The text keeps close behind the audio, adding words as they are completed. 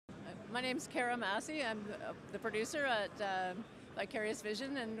My name's Kara Massey. I'm the producer at Vicarious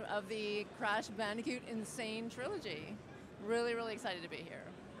Visions and of the Crash Bandicoot N Sane Trilogy. Really, really excited to be here.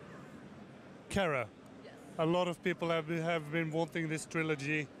 Kara, Yes. a lot of people have been wanting this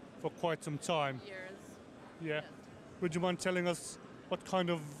trilogy for quite some time. Years. Yeah. Yes. Would you mind telling us what kind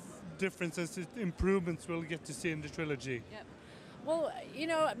of differences, improvements we'll get to see in the trilogy? Yep. Well, you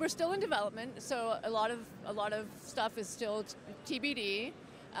know, we're still in development, so a lot of stuff is still TBD.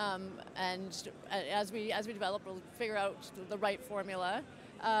 And as we develop, we'll figure out the right formula.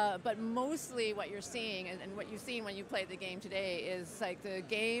 But mostly, what you're seeing and what you've seen when you played the game today is like the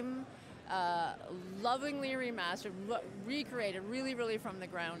game lovingly remastered, recreated, really from the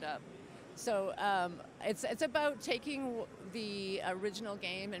ground up. So it's about taking the original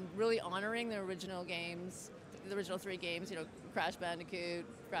game and really honoring the original games, the original three games. You know, Crash Bandicoot,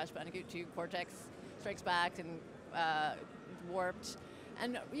 Crash Bandicoot 2, Cortex Strikes Back, and Warped.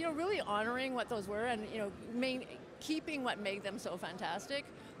 And you know, really honoring what those were, and you know, keeping what made them so fantastic,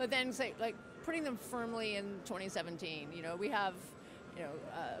 but then like putting them firmly in 2017. You know, we have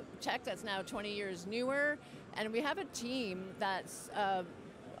tech that's now 20 years newer, and we have a team that's a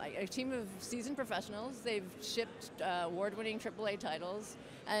team of seasoned professionals. They've shipped award-winning AAA titles,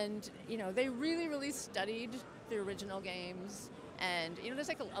 and you know, they really studied the original games. And you know, there's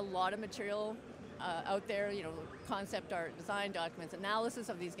like a lot of material out there, you know, concept art, design documents, analysis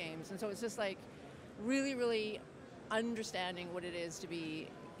of these games. And so it's just like really understanding what it is to be,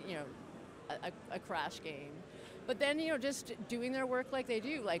 you know, a Crash game. But then, you know, just doing their work like they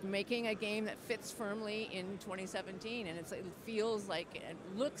do, like making a game that fits firmly in 2017, and it feels like, it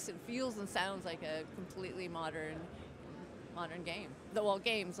looks and feels and sounds like a completely modern game. Well,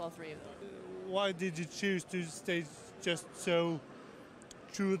 games, all three of them. Why did you choose to stay just so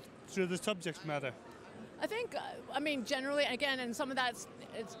true to the subject matter? I think, I mean, generally, again, and some of that's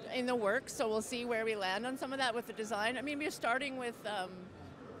it's in the works, so we'll see where we land on some of that with the design. I mean, we're starting with a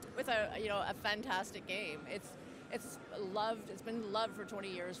fantastic game. It's loved. It's been loved for 20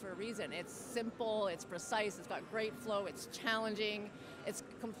 years for a reason. It's simple. It's precise. It's got great flow. It's challenging. It's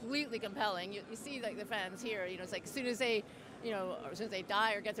completely compelling. You see, like the fans here. You know, it's like as soon as they, you know, or as soon as they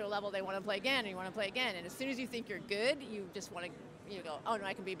die or get to a level, they want to play again, and you want to play again. And as soon as you think you're good, you just want to, you go, oh no,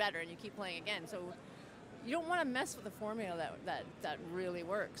 I can be better, and you keep playing again. So you don't want to mess with the formula that really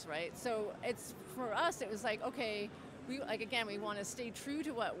works, right? So it's, for us, it was like, okay, we want to stay true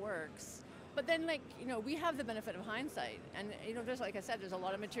to what works. But then, like, you know, we have the benefit of hindsight, and you know, there's, like I said, there's a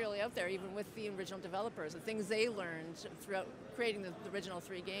lot of material out there, even with the original developers, the things they learned throughout creating the original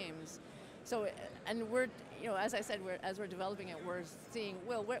three games. So, and we're, you know, as I said, as we're developing it, we're seeing,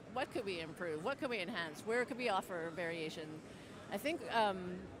 well, what could we improve? What could we enhance? Where could we offer variation? I think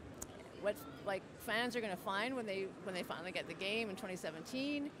what like fans are going to find when they finally get the game in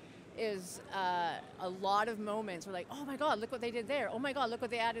 2017 is a lot of moments where like, oh my God, look what they did there. Oh my God, look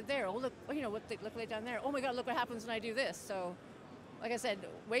what they added there. Oh look, you know, look what they done there. Oh my God, look what happens when I do this. So, like I said,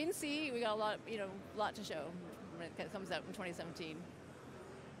 wait and see. We got a lot to show when it comes out in 2017.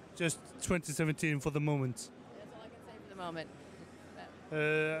 Just 2017 for the moment. That's all I can say for the moment.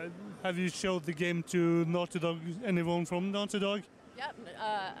 Have you showed the game to Naughty Dog? Anyone from Naughty Dog? Yep,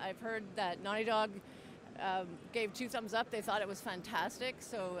 I've heard that Naughty Dog gave 2 thumbs up. They thought it was fantastic,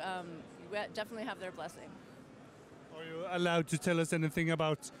 so we definitely have their blessing. Are you allowed to tell us anything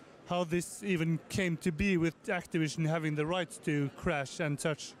about how this even came to be with Activision having the rights to Crash and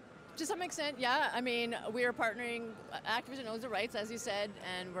such? To some extent, yeah. I mean, we are partnering, Activision owns the rights, as you said,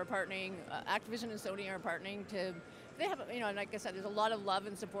 and we're partnering, Activision and Sony are partnering to, they have, you know, and like I said, there's a lot of love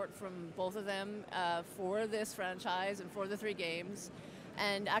and support from both of them for this franchise and for the 3 games.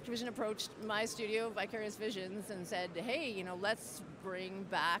 And Activision approached my studio, Vicarious Visions, and said, hey, you know, let's bring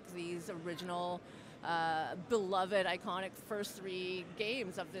back these original, beloved, iconic first 3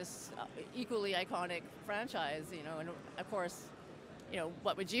 games of this equally iconic franchise, you know, and of course, you know,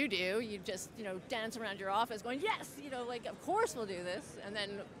 what would you do? You just, you know, dance around your office going, yes, you know, like, of course we'll do this. And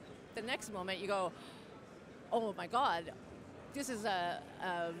then the next moment you go, oh my God, this is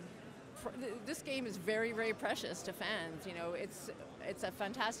this game is very precious to fans. You know, it's a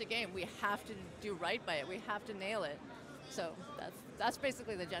fantastic game. We have to do right by it. We have to nail it. So that's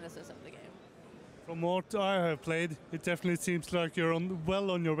basically the genesis of the game. From what I have played, it definitely seems like you're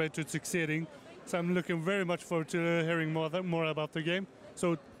well on your way to succeeding. So I'm looking very much forward to hearing more about the game.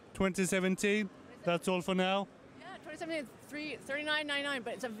 So 2017, that's all for now. Yeah, 2017, $39.99,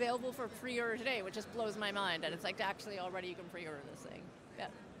 but it's available for pre-order today, which just blows my mind. And it's like actually already you can pre-order this thing. Yeah.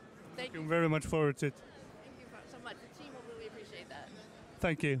 Thank you very much forward to it. Thank you so much. The team will really appreciate that.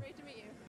 Thank you. Great to